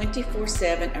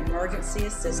 24/7 emergency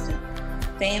assistance,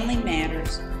 family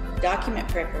matters, document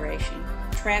preparation,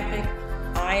 traffic,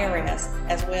 IRS,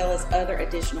 as well as other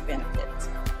additional benefits.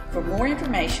 For more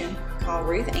information, call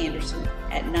Ruth Anderson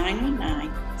at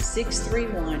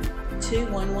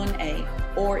 919-631-2118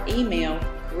 or email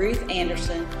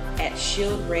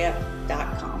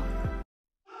ruthanderson@shieldrep.com.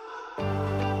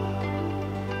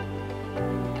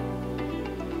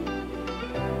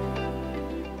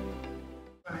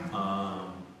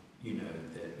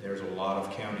 There's a lot of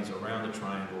counties around the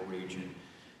Triangle region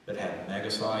that have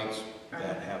mega sites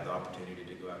that have the opportunity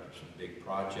to go after some big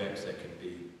projects that can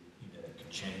be, that can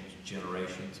change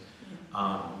generations.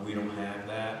 We don't have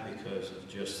that because of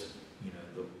just,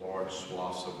 the large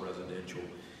swaths of residential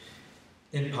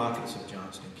in pockets of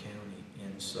Johnston County.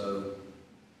 And so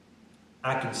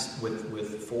I can,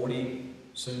 with 40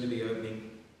 soon to be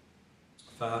opening,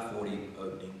 540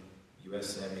 opening, US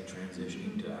 70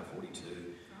 transitioning to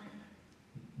I-42,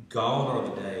 gone are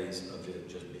the days of it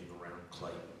just being around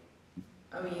Clayton.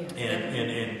 Oh, yeah.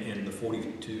 And the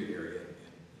 42 area in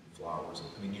Flowers,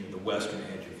 the western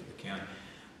edge of the county.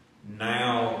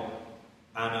 Now,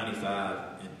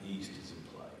 I-95 and east is in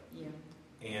play. Yeah.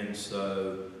 And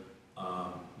so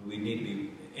we need to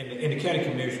be, and the county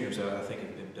commissioners, I think,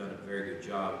 have done a very good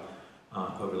job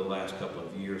over the last couple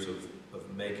of years of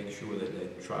making sure that they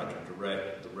try to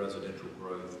direct the residential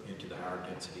growth into the higher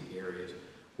density areas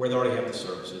where they already have the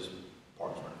services,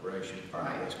 parks and recreation,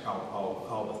 fire risk,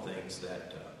 all the things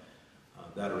that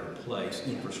are in place,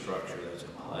 infrastructure that's in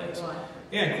place,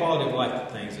 and quality of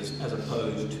life things as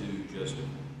opposed to just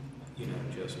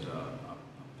a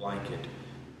blanket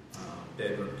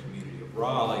bedroom community of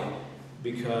Raleigh,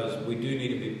 because we do need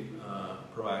to be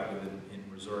proactive in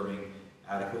reserving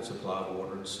adequate supply of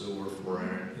water and sewer for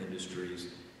our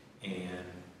industries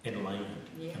and land.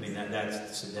 Yes. I mean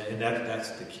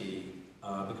that's the key,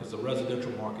 because the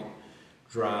residential market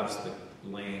drives the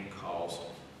land cost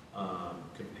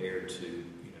compared to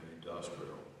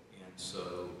industrial, and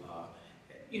so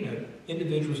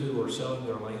individuals who are selling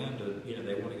their land,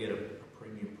 they want to get a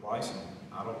premium price, and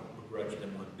I don't begrudge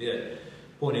them one bit.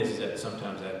 Point is that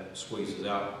sometimes that squeezes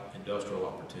out industrial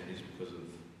opportunities because of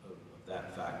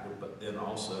that factor, but then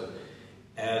also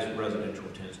as residential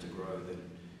tends to grow, then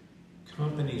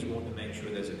companies want to make sure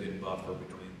there's a good buffer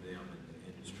between them and the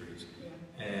industries,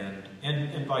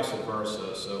 and vice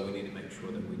versa. So we need to make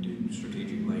sure that we do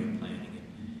strategic land planning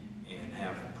and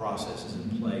have processes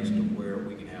in place to where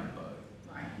we can have both,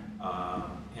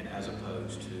 and as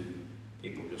opposed to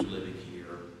people just living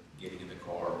here, getting in the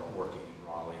car, working in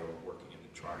Raleigh or working in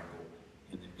the Triangle,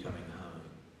 and then coming home.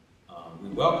 We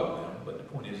welcome them, but the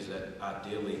point is that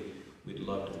ideally we'd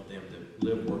love them to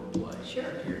live, work, play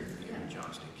here in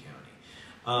Johnston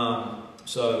County.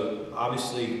 So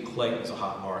obviously Clayton's a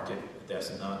hot market.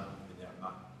 That's not, I'm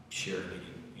not sharing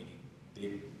any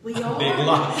big light on that.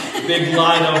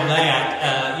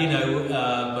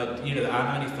 But the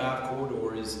I-95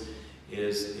 corridor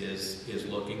is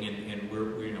looking, and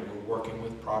we're working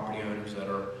with property owners that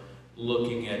are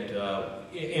looking at,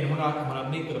 and when I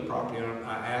meet with a property owner,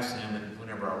 I ask them, and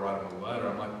whenever I write them a letter,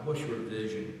 I'm like, what's your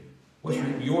vision? What's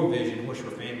your vision? What's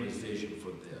your family's vision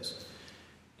for this?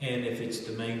 And if it's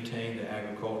to maintain the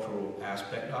agricultural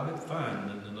aspect of it, fine,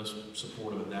 then let's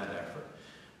support them in that effort.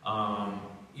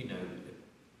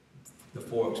 The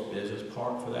Forks Business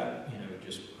Park for that,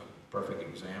 just a perfect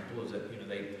example is that,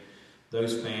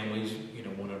 those families,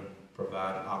 want to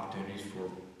provide opportunities for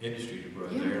industry to grow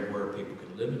there, where people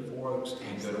can live in Forks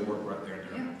and go to work right there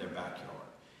in their backyard.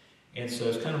 And so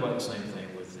it's kind of like the same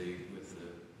thing with the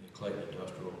Clayton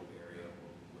industrial area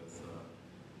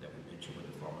that we mentioned with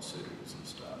the pharmaceuticals and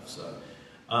stuff. So,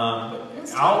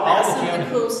 let's talk about some of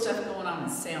the cool stuff going on in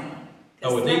Selma.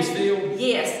 Oh, with Eastfield?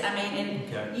 Yes, I mean,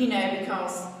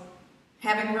 because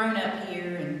having grown up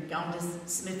here and gone to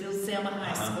Smithfield Selma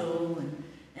High School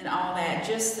and all that,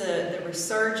 just the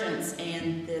resurgence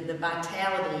and the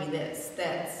vitality that's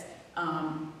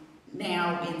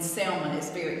now in Selma is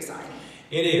very exciting.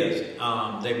 It is.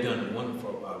 They've done a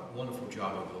wonderful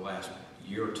job over the last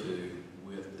year or two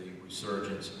with the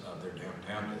resurgence of their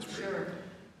downtown district. Sure.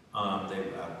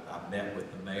 I met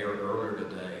with the mayor earlier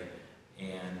today,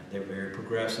 and they're very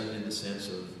progressive in the sense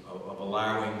of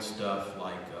allowing stuff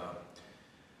like,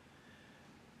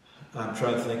 I'm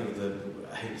trying to think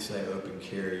of I hate to say open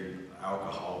carry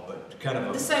alcohol, but kind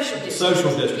of the social district.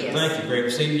 Social district. Yes. Thank you,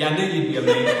 Greg. See, I knew you'd be a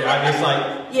major. I just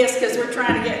like. Yes, because we're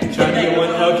trying to get one.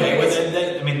 Okay, well,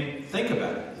 think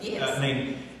about it. Yes. I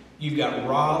mean, you've got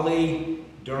Raleigh,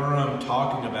 Durham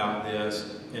talking about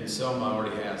this, and Selma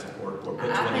already has a court put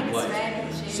one in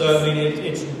place. So I mean,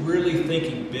 it's really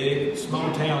thinking big.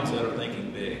 Small towns that are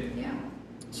thinking big. Yeah.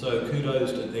 So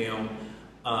kudos to them.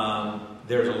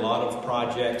 There's a lot of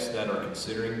projects that are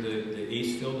considering the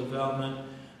Eastfield development.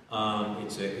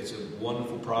 It's a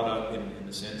wonderful product in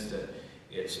the sense that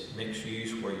it's mixed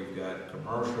use, where you've got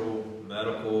commercial,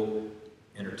 medical,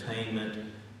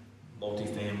 entertainment,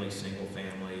 multifamily, single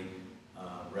family,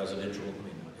 residential,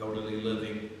 elderly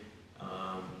living,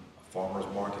 a farmer's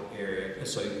market area.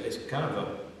 So it's kind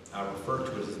of I refer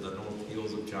to it as the North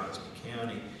Hills of Johnston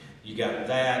County. You got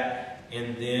that,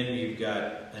 and then you've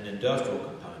got an industrial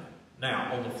component.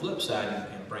 Now, on the flip side,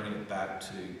 and bringing it back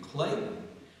to Clayton,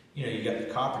 you got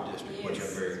the Copper District, which I'm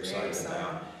very excited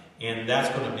about, and that's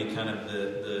going to be kind of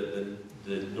the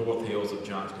North Hills of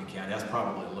Johnston County. That's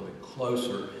probably a little bit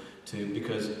closer to,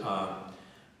 because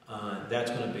that's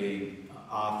going to be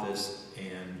office,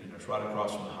 and it's right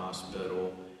across from the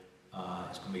hospital.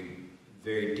 It's going to be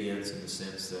very dense in the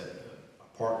sense that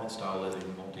apartment-style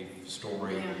living,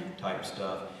 multi-story type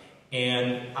stuff.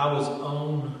 And I was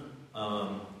on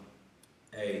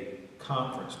a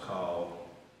conference call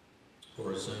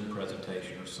or a Zoom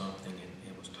presentation or something,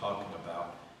 and was talking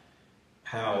about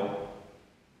how,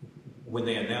 when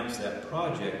they announced that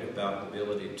project, about the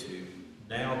ability to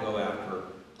now go after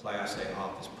Class A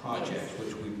office projects,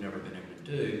 which we've never been able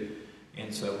to do,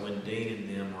 And so when Dean and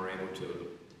them were able to,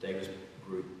 the Davis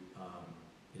group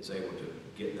is able to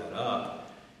get that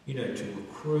up, you know, to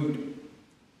recruit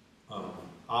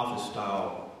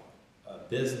office-style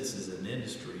businesses and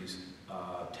industries,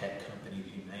 tech companies,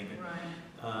 you name it.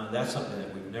 Right. That's something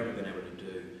that we've never been able to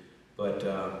do. But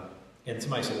and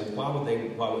somebody said, well, why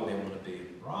would they want to be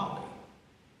in Raleigh?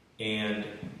 And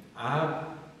I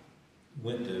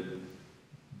went to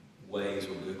Waze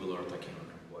or Google Earth, I can't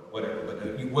remember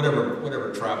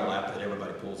whatever travel app that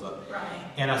everybody pulls up. Right.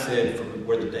 And I said, from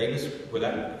where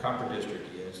that Copper District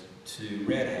is to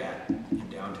Red Hat in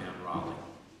downtown Raleigh.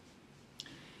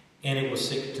 And it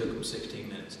took them 16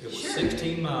 minutes. It was Sure.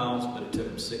 16 miles, but it took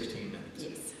them 16 minutes.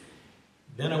 Yes.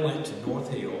 Then I went to North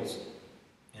Hills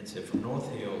and said from North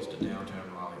Hills to downtown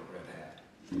Raleigh at Red Hat.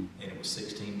 And it was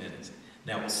 16 minutes.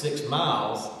 Now it was 6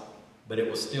 miles, but it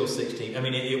was still 16. I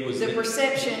mean, it was... The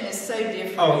perception is so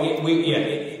different. Oh,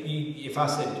 if I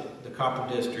said the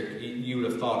Copper District, you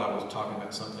would have thought I was talking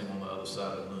about something on the other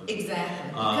side of the moon.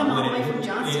 Exactly. Come all the way from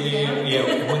Johnston County.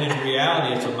 Yeah, when in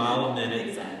reality it's a mile a minute.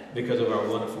 Exactly. Because of our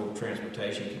wonderful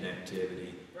transportation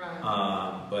connectivity.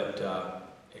 Right. But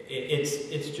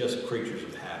it's just creatures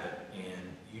of habit.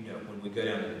 And, you know, when we go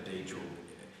down to the beach,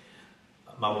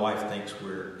 my wife thinks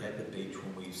we're at the beach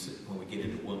when we get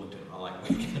into Wilmington. I'm like,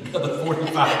 we get another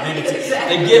 45 minutes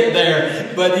Exactly. to get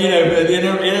there. But, you know,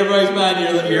 in everybody's mind,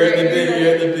 you're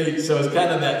at the beach. So it's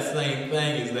kind of that same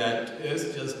thing, is that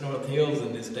it's just North Hills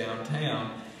and it's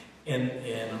downtown. And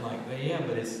I'm like, well, yeah,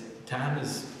 but time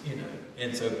is, you know.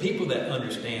 And so people that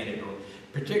understand it, or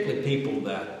particularly people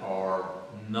that are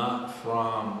not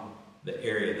from the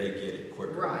area, they get it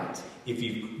quicker. Right. If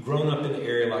you've grown up in the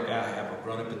area like I have, or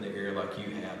grown up in the area like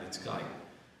you have, it's like,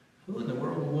 who in the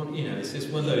world would want, you know, it's just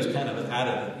one of those kind of out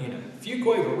of, you know,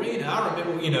 Fuquay Arena, I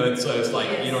remember, you know, and so it's like,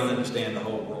 yes. You don't understand the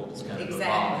whole world is kind of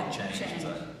evolved and changed.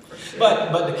 So. Sure.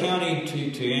 But the county,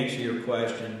 to answer your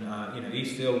question, you know,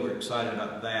 Eastfield, we're excited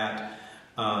about that.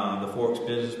 The Forks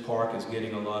Business Park is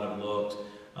getting a lot of looks.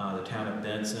 The town of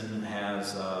Benson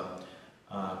has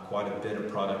quite a bit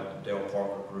of product. The Dale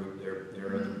Parker Group, they're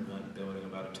building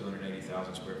about a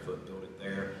 280,000 square foot building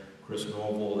there. Chris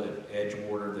Norville at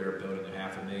Edgewater, they're building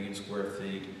 500,000 square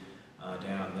feet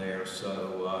down there.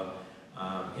 So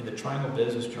in the Triangle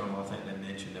Business Journal, I think they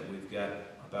mentioned that we've got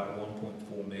about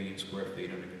 1.4 million square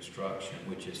feet under construction,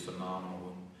 which is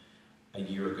phenomenal. A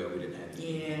year ago, we didn't have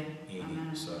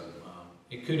any. So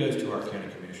kudos to our county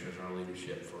commissioners and our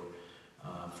leadership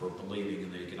for believing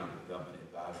in the Economic Development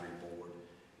Advisory Board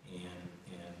and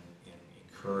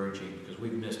encouraging, because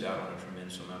we've missed out on a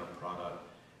tremendous amount of product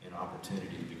and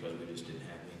opportunities because we just didn't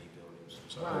have any buildings.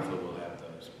 So hopefully we'll have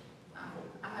those.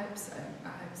 I hope so.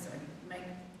 Make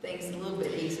things a little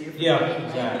bit easier for you. Yeah,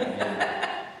 exactly.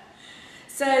 Yeah.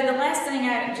 So the last thing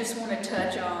I just want to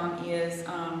touch on is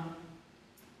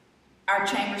our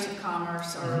chambers of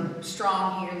commerce are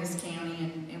strong here in this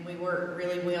county, and we work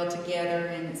really well together,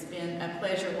 and it's been a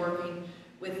pleasure working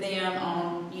with them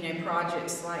on, you know,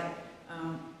 projects like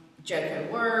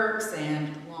JOCO Works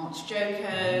and Launch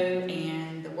JOCO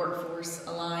and the Workforce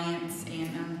Alliance.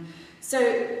 And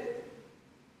so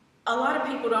a lot of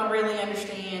people don't really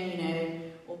understand, you know,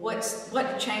 well,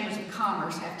 what do chambers of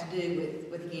commerce have to do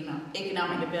with you know,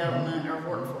 economic development or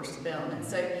workforce development.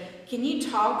 So can you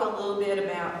talk a little bit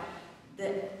about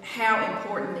how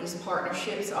important these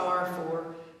partnerships are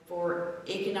for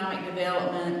economic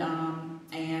development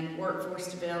and workforce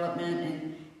development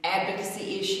and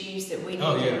advocacy issues that we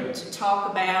need to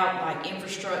talk about, like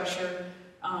infrastructure?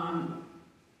 Can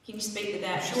you speak to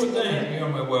that? Sure thing. You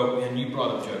know, well, and you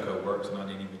brought up JOCO Works, and I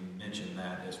didn't even mention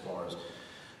that as far as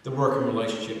the working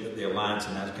relationship with the Alliance,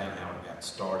 and that's kind of how it got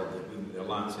started. The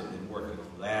Alliance had been working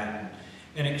on that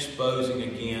and exposing,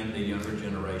 again, the younger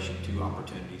generation to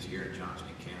opportunities here in Johnston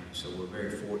County. So we're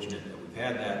very fortunate that we've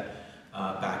had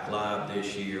that back live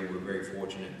this year. We're very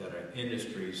fortunate that our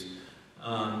industries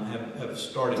have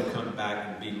started to come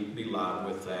back and be live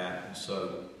with that. And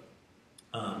so,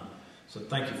 so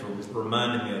thank you for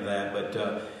reminding me of that. But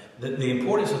the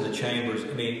importance of the chambers,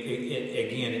 I mean,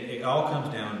 it all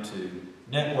comes down to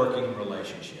networking and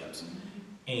relationships.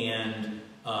 And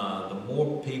the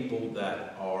more people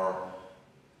that are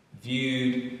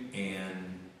viewed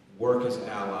and work as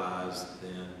allies,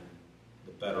 then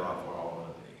the better off we're all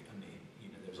going to be. I mean, you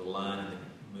know, there's a line in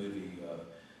the movie,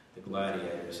 The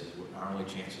Gladiator, that says our only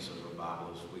chances of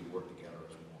revival is we work together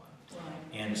as one. Right.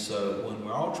 And so when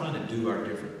we're all trying to do our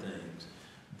different things,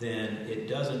 then it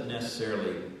doesn't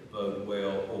necessarily bode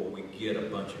well, or we get a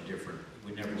bunch of different,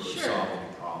 we never really solve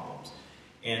any problems.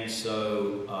 And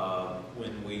so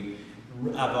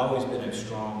I've always been a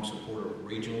strong supporter of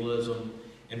regionalism,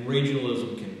 and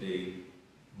regionalism can be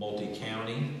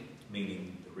multi-county,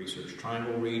 meaning the Research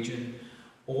Triangle region,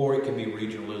 or it can be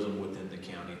regionalism within the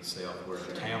county itself, where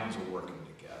the towns are working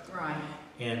together. Right.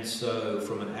 And so,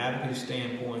 from an advocacy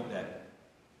standpoint, that,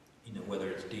 you know, whether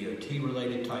it's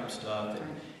DOT-related type stuff,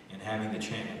 and having the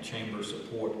chamber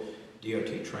support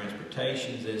DOT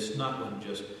transportations, it's not going to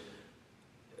just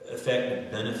affect and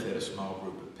benefit a small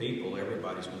group of people.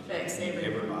 Everybody's going to benefit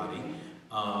everybody.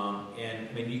 And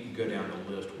I mean, you can go down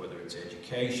the list, whether it's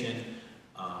education,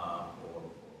 or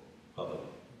public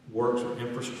works or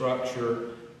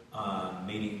infrastructure,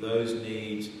 meeting those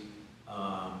needs,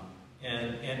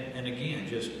 and again,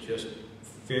 just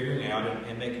figuring out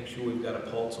and making sure we've got a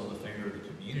pulse on the finger of the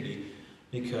community,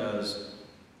 because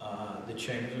the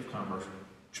chambers of commerce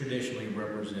traditionally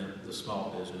represent the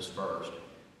small business first,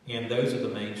 and those are the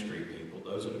Main Street people.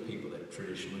 Those are the people that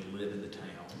traditionally live in the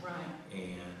town. Right.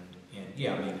 And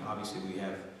yeah, I mean, obviously we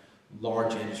have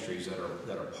large industries that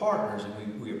are partners,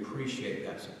 and we appreciate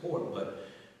that support. But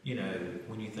you know,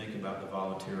 when you think about the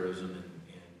volunteerism and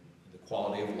the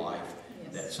quality of life,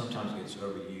 that sometimes gets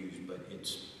overused, but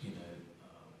it's, you know,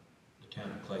 the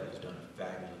town of Clayton has done a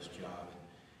fabulous job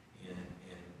in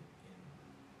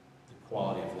the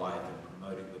quality of life and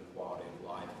promoting the quality of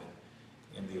life,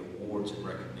 and the awards and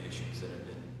recognitions that have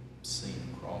been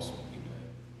seen across, you know,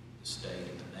 the state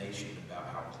and the nation about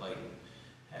how Clayton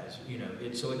has, you know,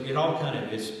 it all kind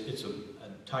of, it's a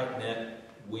tight net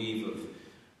weave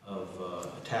of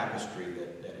a tapestry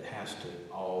that it has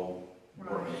to all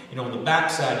work. You know, on the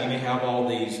backside, you may have all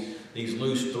these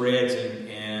loose threads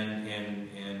and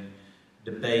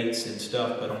debates and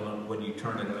stuff, but when you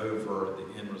turn it over, the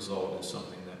end result is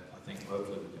something that I think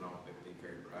hopefully we can all be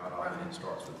very proud of, and it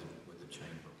starts with the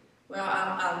chamber. Well,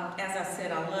 as I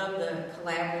said, I love the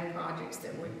collaborative projects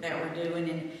that we're doing,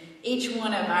 and each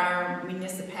one of our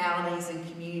municipalities and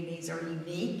communities are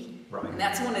unique. Right. And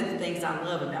that's one of the things I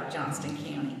love about Johnston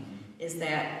County, is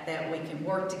that we can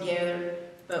work together,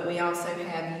 but we also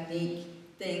have unique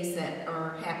things that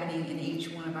are happening in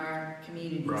each one of our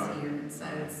communities here, and so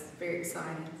it's very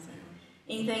exciting. So,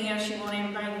 anything else you want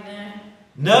everybody to know?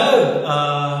 No.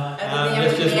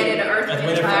 Other than we added an earth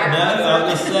and fire. No, I'll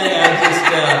just say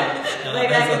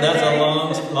that's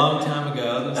a long time ago.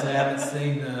 I was going to say I haven't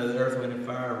seen the Earth, Wind and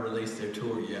Fire release their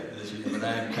tour yet this year, but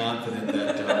I am confident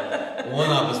that one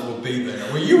of us will be there.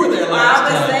 Well, you were there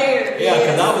last time. I was there. Yeah,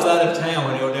 because I was out of town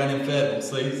when you were down in Federal.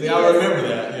 See, I remember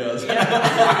that. Yes.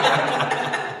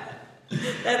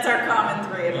 That's our common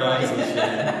thread, right? That's a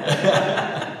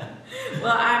shame.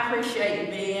 Well, I appreciate you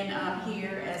being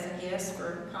here as a guest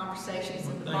for Conversations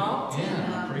in the Vault.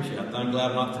 Yeah, I appreciate it. I'm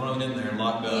glad I'm not thrown in there and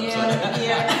locked up.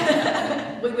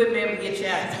 Yeah. We wouldn't be able to get you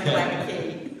out because we don't have a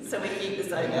key, so we keep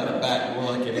this open. I got a back one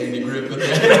like an Andy Griffin.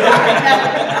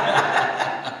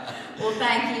 Well,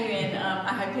 thank you, and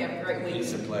I hope you have a great week.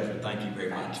 It's a pleasure. Thank you very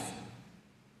much.